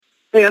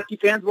Hey, Husky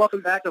fans, welcome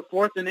back to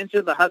Fourth and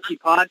Inches, the Husky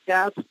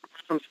podcast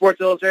from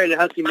Sports Illustrated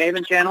Husky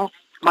Maven channel.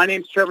 My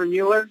name's Trevor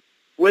Mueller.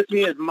 With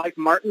me is Mike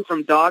Martin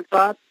from Dog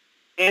Thoughts,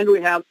 and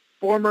we have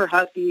former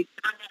Husky,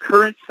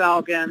 current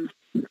Falcon,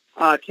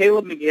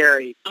 Caleb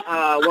McGarry.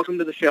 Welcome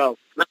to the show.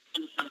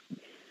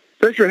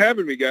 Thanks for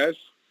having me, guys.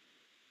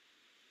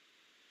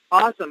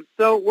 Awesome.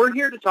 So we're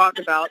here to talk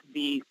about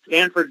the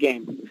Stanford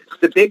game,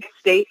 the big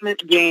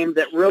statement game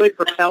that really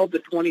propelled the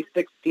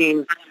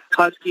 2016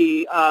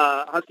 Husky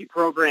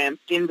program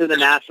into the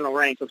national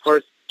ranks, of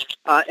course,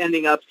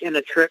 ending up in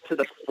a trip to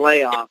the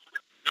playoffs.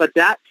 But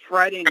that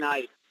Friday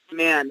night,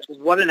 man,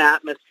 what an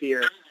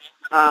atmosphere.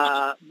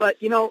 But,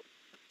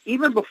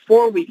 even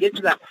before we get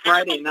to that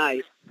Friday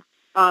night,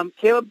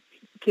 Caleb,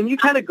 can you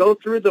kind of go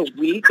through the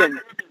week and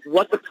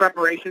what the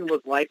preparation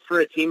was like for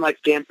a team like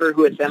Stanford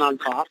who had been on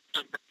top?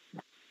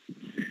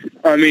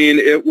 I mean,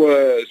 it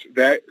was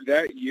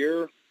that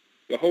year,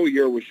 the whole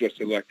year was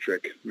just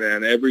electric,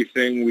 man.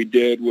 Everything we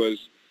did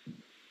was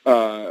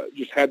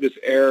just had this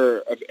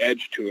air of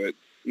edge to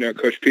it.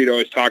 Coach Pete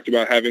always talked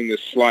about having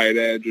this slight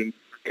edge and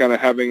kind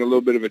of having a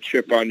little bit of a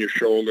chip on your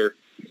shoulder.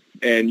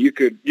 And you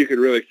could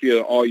really feel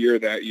it all year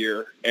that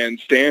year. And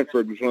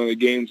Stanford was one of the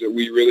games that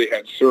we really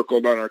had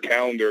circled on our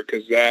calendar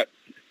because that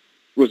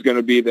was going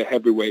to be the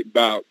heavyweight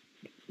bout,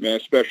 man,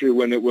 especially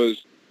when it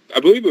was,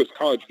 I believe it was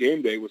College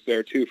Game Day was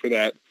there too for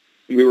that.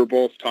 We were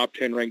both top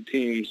 10 ranked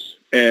teams,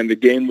 and the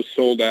game was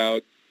sold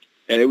out.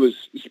 And it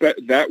was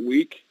that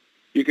week,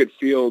 you could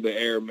feel the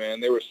air, man.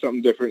 There was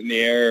something different in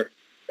the air.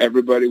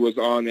 Everybody was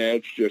on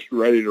edge, just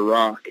ready to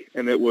rock.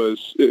 And it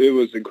was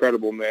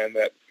incredible, man,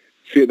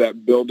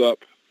 that build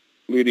up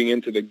leading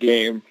into the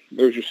game.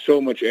 There was just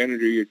so much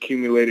energy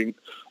accumulating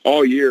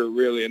all year,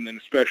 really, and then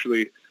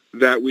especially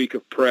that week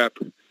of prep.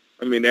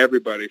 I mean,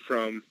 everybody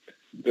from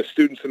the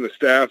students and the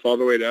staff all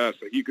the way to us,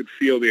 like you could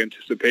feel the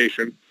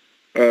anticipation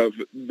of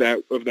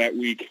that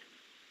week.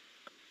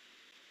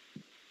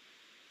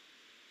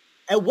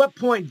 At what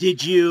point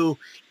did you,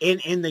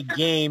 in the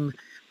game,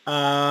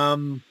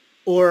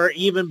 or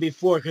even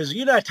before, because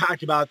you and I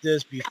talked about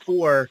this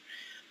before,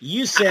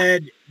 you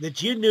said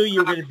that you knew you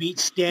were going to beat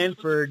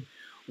Stanford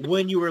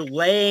when you were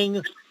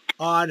laying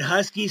on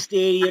Husky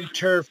Stadium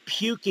turf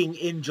puking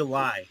in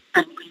July.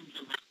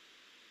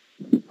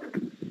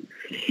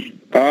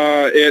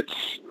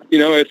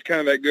 It's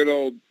kind of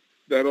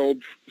that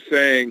old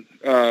saying,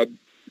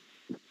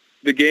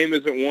 the game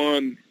isn't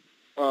won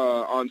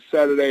on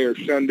Saturday or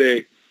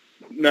Sunday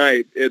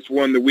night. It's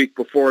won the week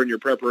before in your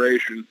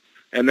preparation.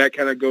 And that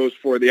kind of goes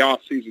for the off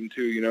season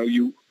too.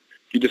 You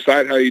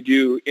decide how you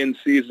do in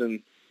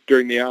season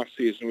during the off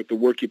season with the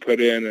work you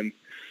put in. And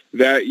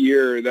that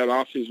year, that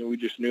off season, we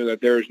just knew that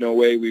there was no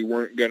way we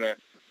weren't going to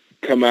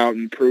come out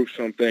and prove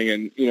something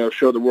and,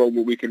 show the world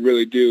what we could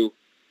really do.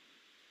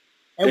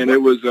 And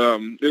it was,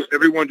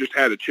 everyone just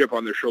had a chip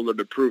on their shoulder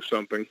to prove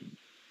something.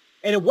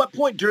 And at what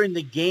point during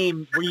the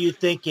game were you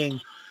thinking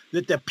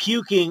that the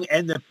puking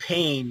and the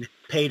pain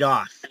paid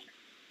off?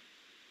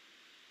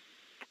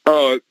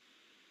 Oh,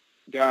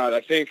 God,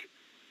 I think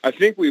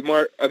we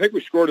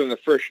scored in the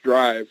first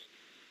drive,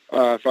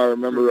 if I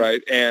remember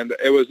right. And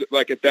it was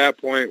like at that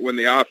point when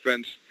the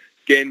offense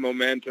gained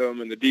momentum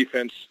and the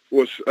defense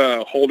was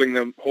holding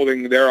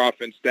their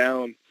offense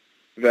down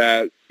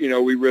that,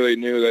 we really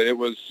knew that it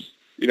was,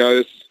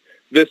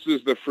 this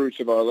is the fruits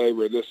of our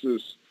labor. This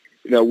is,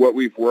 what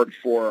we've worked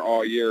for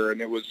all year.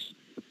 And it was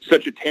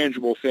such a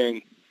tangible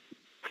thing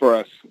for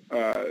us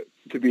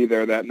to be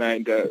there that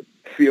night, to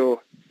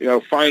feel,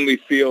 finally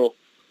feel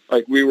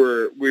like we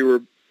were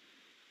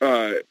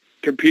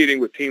competing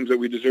with teams that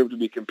we deserve to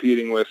be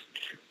competing with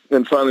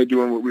and finally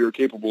doing what we were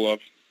capable of.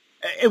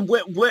 And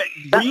what were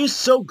you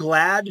so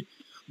glad?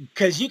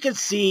 Because you could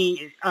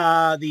see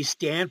the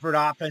Stanford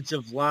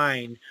offensive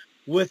line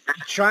with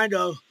trying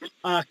to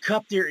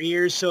cup their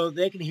ears so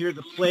they can hear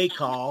the play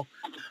call.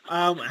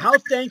 How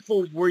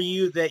thankful were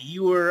you that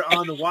you were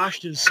on the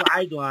Washington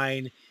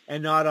sideline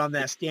and not on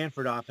that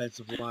Stanford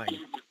offensive line?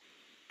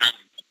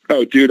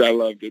 Oh, dude, I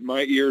loved it.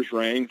 My ears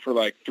rang for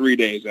like 3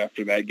 days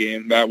after that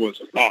game. That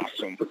was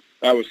awesome.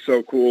 That was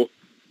so cool.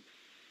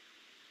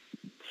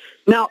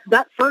 Now,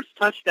 that first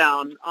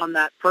touchdown on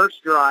that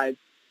first drive,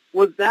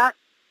 was that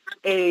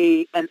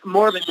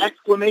more of an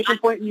exclamation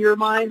point in your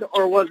mind,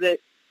 or was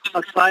it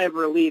a sigh of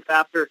relief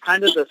after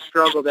kind of the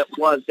struggle that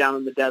was down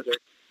in the desert?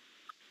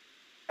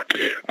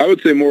 I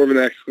would say more of an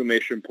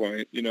exclamation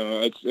point.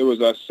 It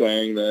was us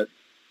saying that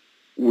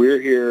we're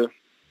here,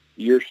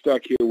 you're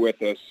stuck here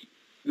with us.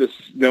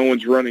 No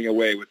one's running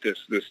away with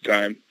this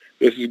time.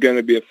 This is going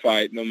to be a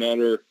fight. No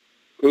matter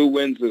who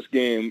wins this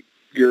game,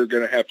 you're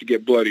going to have to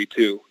get bloody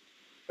too.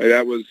 Like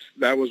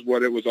that was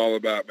what it was all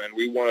about, man.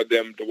 We wanted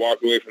them to walk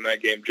away from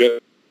that game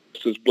just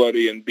as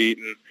bloody and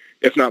beaten,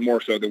 if not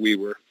more so than we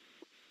were.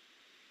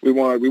 We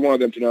wanted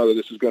them to know that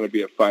this is going to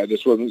be a fight.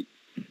 This wasn't,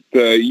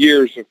 the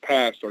years of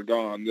past are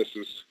gone. This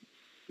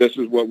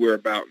is what we're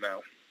about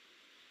now.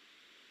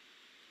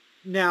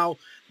 Now,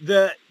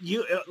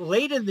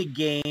 late in the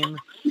game,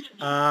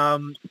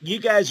 you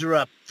guys are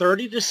up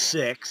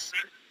 30-6,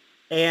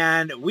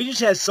 And we just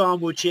had Song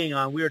Wu Ching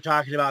on. We were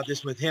talking about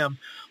this with him.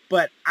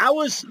 But I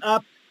was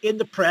up in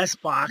the press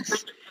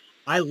box.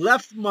 I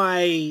left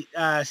my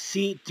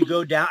seat to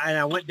go down, and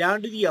I went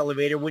down to the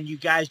elevator when you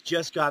guys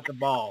just got the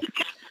ball.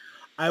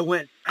 I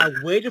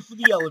waited for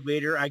the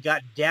elevator. I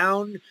got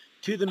down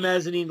to the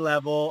mezzanine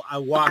level. I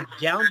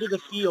walked down to the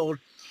field,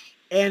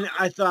 and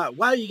I thought,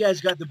 wow, you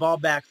guys got the ball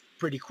back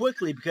pretty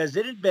quickly, because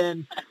it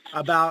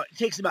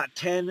takes about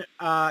 10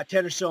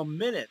 or so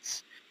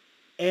minutes.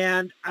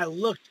 And I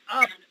looked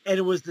up, and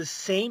it was the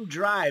same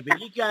drive. And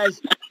you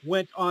guys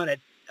went on a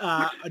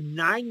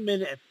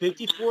 9-minute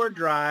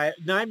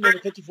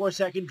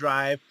 54-second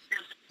drive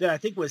that I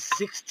think was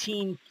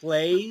 16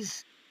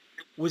 plays.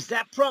 Was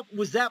that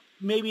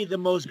maybe the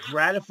most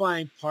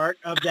gratifying part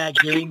of that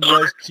game,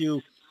 was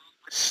to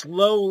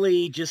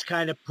slowly just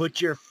kind of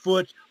put your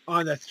foot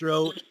on the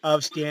throat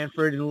of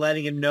Stanford and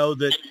letting him know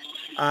that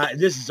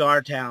this is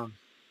our town?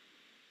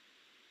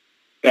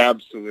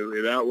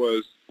 Absolutely.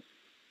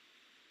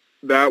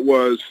 That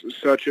was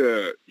such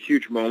a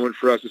huge moment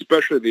for us,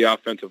 especially the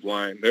offensive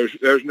line.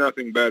 There's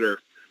nothing better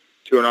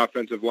to an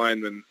offensive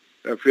line than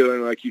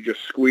feeling like you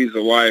just squeeze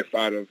the life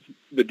out of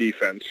the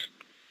defense.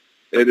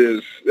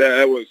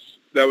 That was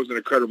an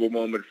incredible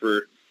moment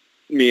for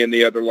me and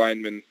the other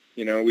linemen.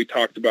 You know, we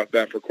talked about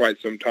that for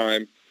quite some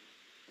time.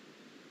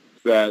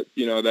 That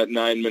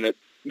 9-minute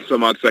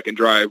some odd second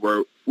drive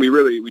where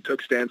we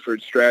took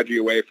Stanford's strategy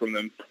away from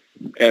them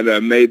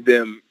and made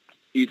them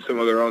eat some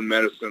of their own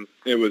medicine.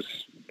 It was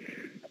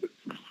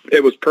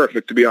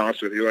perfect, to be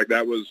honest with you. Like,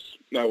 that was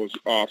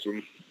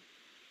awesome.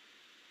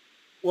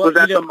 Well, was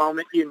that the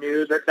moment you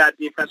knew that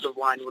defensive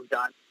line was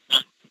done?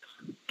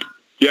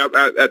 Yep.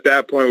 At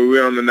that point, when we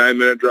were on the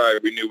 9-minute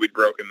drive, we knew we'd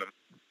broken them.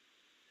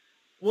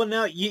 Well,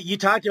 now you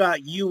talked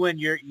about you and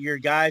your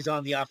guys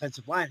on the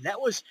offensive line.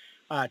 That was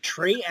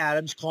Trey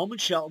Adams, Coleman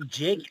Shelton,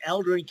 Jake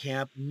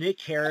Eldrenkamp, Nick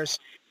Harris,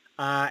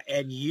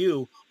 and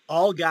you,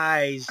 all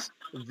guys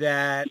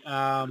that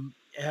have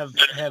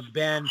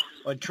been.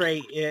 Well, Trey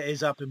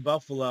is up in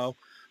Buffalo.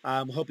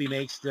 Hope he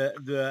makes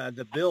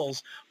the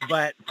Bills,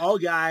 but all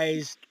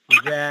guys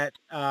that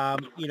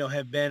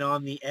have been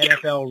on the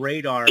NFL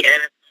radar.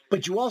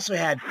 But you also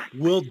had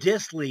Will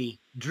Dissly,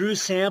 Drew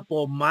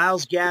Sample,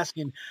 Myles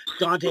Gaskin,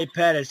 Dante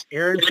Pettis,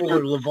 Aaron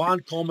Fuller,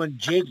 Levon Coleman,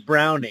 Jake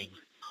Browning.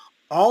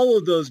 All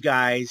of those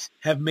guys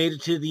have made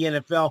it to the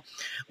NFL.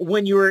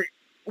 When you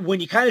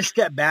kind of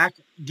step back,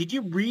 did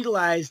you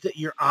realize that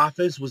your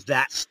offense was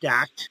that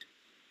stacked?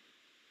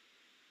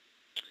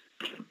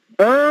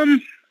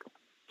 That's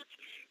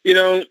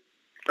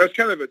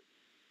kind of a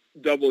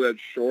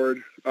double-edged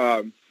sword.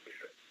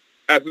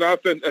 As an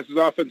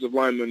offensive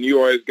lineman, you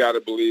always got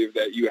to believe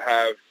that you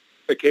have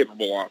a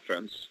capable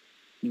offense.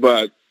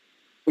 But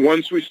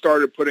once we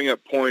started putting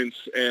up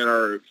points and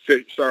our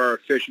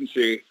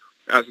efficiency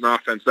as an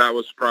offense, that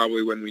was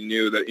probably when we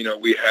knew that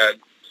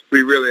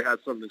we really had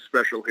something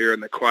special here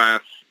in the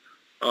class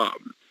that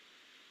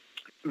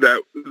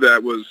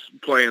was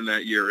playing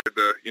that year.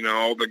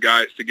 All the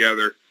guys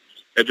together.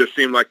 It just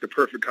seemed like the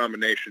perfect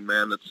combination,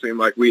 man. It seemed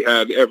like we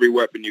had every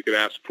weapon you could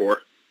ask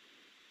for.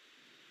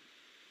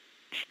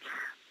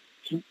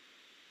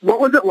 What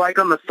was it like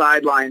on the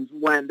sidelines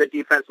when the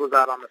defense was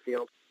out on the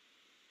field?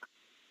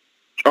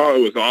 Oh,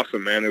 it was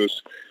awesome, man. It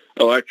was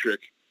electric.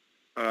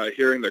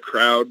 Hearing the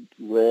crowd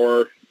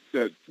roar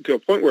to a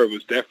point where it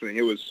was deafening.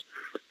 It was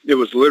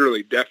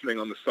literally deafening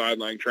on the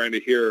sideline, trying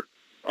to hear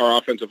our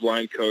offensive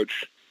line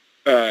coach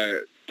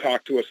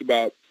talk to us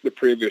about the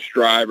previous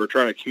drive or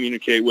trying to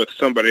communicate with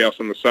somebody else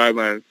on the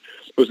sideline.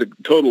 It was a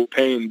total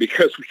pain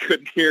because we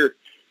couldn't hear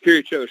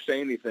each other say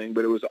anything,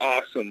 but it was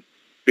awesome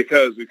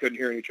because we couldn't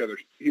hear each other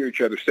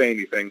say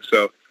anything.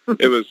 So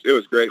it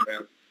was great,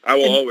 man. I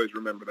will always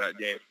remember that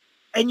game.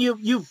 And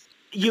you've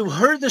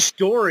heard the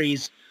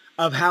stories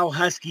of how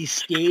Husky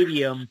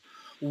Stadium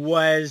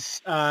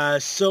was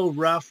so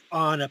rough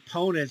on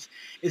opponents.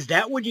 Is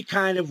that when you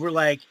kind of were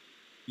like,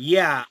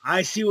 yeah,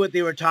 I see what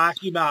they were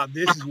talking about.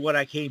 This is what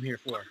I came here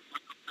for?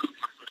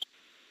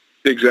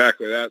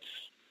 Exactly. That's,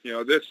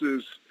 this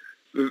is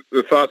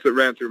the thoughts that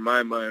ran through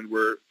my mind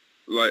were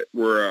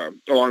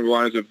along the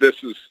lines of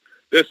this is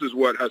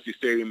what Husky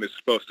Stadium is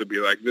supposed to be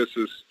like. This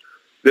is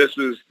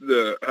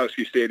the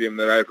Husky Stadium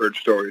that I've heard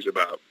stories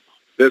about.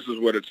 This is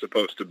what it's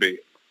supposed to be.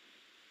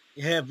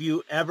 Have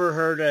you ever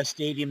heard a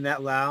stadium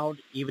that loud,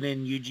 even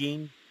in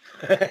Eugene?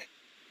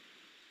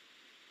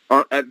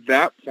 At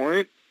that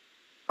point,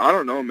 I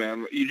don't know,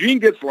 man. Eugene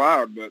gets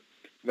loud, but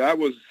that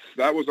was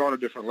on a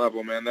different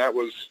level, man. That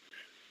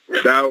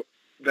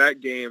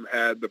game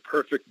had the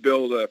perfect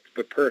build-up,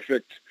 the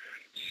perfect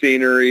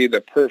scenery,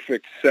 the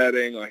perfect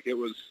setting. Like, it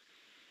was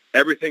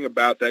everything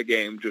about that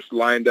game just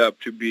lined up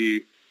to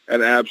be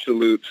an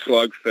absolute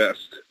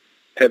slugfest,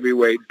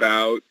 heavyweight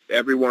bout.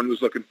 Everyone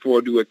was looking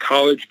forward to it.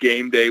 College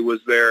game day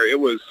was there.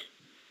 It was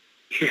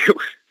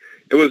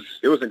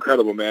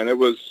incredible, man. It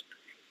was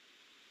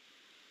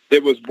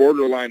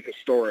borderline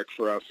historic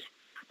for us,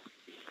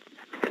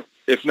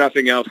 if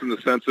nothing else, in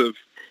the sense of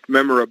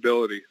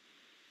memorability.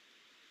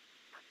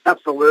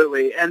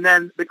 Absolutely. And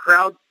then the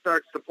crowd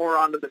starts to pour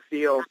onto the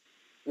field,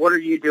 what are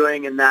you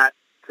doing in that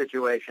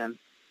situation?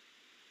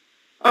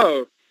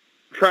 Oh,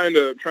 trying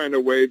to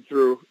wade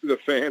through the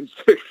fans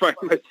to find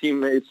my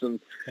teammates and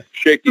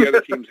shake the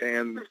other team's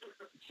hand and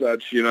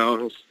such,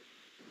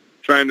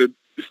 trying to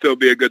still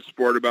be a good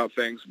sport about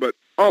things, but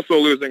also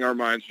losing our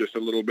minds just a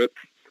little bit.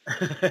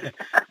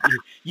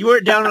 You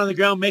weren't down on the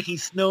ground making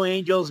snow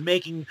angels,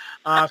 making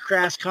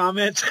crass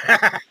comments?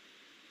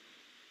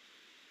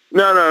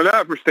 No,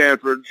 not for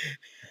Stanford.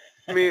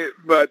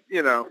 But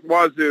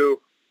Wazoo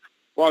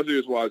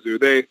is Wazoo.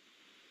 There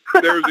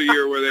was a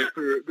year where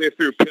they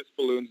threw piss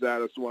balloons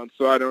at us once,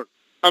 so I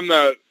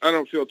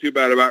don't feel too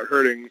bad about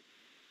hurting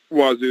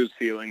Wazoo's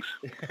feelings.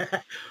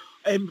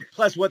 And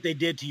plus what they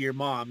did to your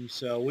mom,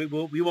 so we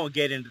won't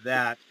get into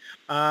that.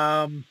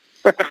 But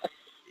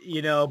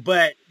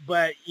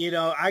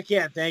I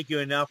can't thank you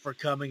enough for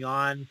coming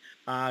on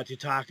to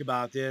talk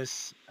about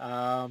this.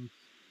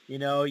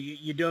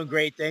 You're doing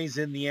great things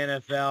in the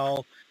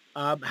NFL.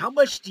 How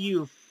much do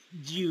you,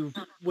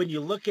 when you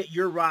look at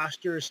your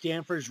roster,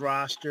 Stanford's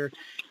roster,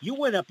 you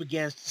went up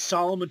against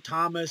Solomon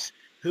Thomas,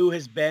 who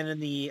has been in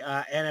the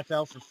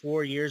NFL for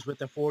 4 years with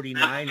the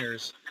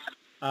 49ers.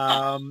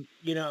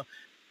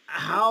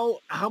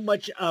 How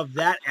much of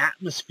that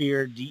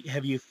atmosphere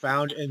have you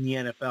found in the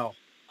NFL?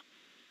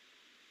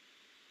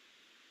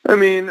 The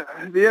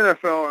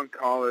NFL and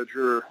college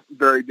are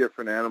very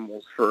different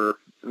animals for,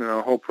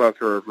 a whole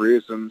plethora of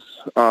reasons.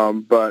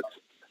 But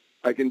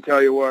I can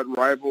tell you what,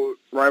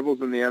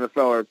 rivals in the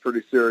NFL are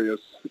pretty serious.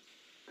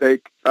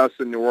 Take us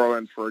in New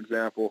Orleans, for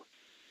example.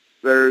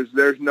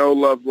 There's no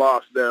love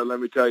lost there, let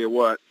me tell you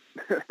what.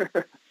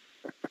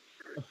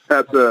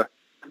 That's a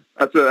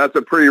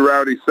pretty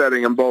rowdy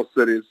setting in both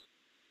cities.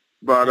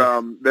 But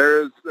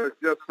there's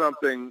just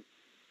something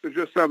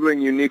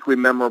uniquely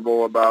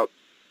memorable about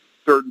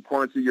certain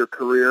points of your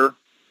career,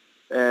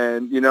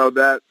 and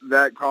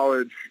that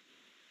college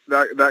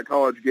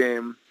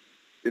game,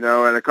 and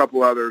a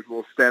couple others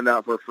will stand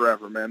out for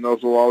forever, man.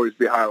 Those will always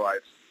be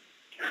highlights.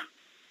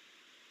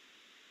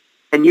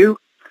 And you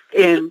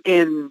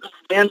in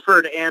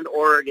Stanford and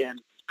Oregon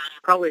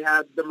probably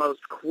had the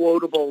most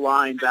quotable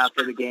lines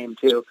after the game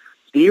too.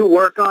 Do you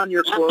work on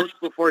your quotes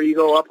before you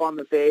go up on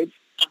the stage?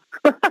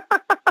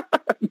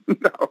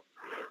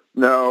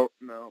 No.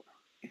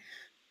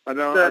 I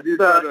know.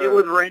 It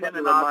was raining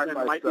in Austin.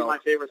 Might be my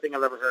favorite thing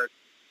I've ever heard.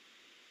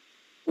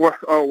 What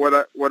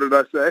did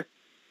I say?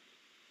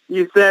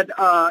 You said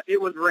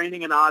it was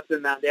raining in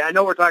Austin that day. I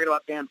know we're talking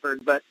about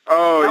Stanford, but that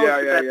was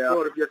the best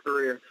quote of your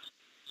career.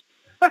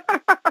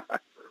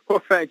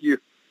 Well, thank you.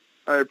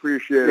 I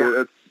appreciate it.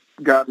 It's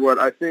got what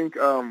I think.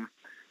 I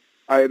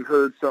had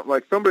heard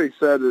somebody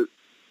said that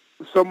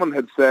someone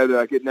had said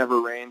it never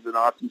rains in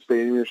Austin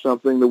Stadium or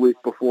something the week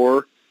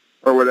before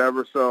or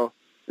whatever. So,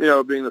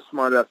 being the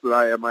smart ass that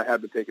I am, I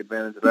had to take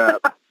advantage of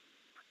that.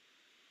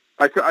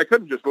 I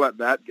couldn't just let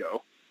that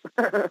go.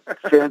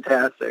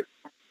 Fantastic.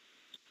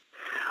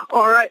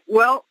 All right.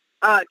 Well,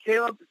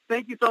 Caleb,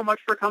 thank you so much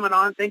for coming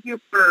on. Thank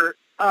you for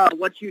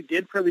what you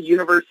did for the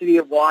University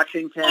of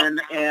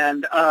Washington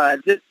and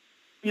just,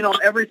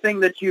 everything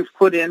that you've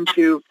put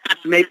into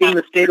making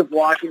the state of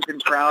Washington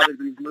proud as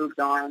we've moved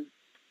on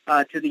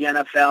to the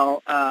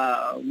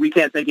NFL. We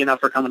can't thank you enough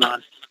for coming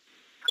on.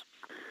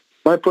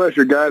 My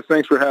pleasure, guys.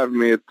 Thanks for having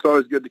me. It's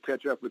always good to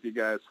catch up with you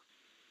guys.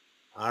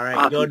 All right.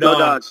 Awesome. Go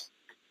Dogs.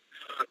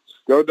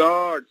 Go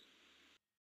Dogs.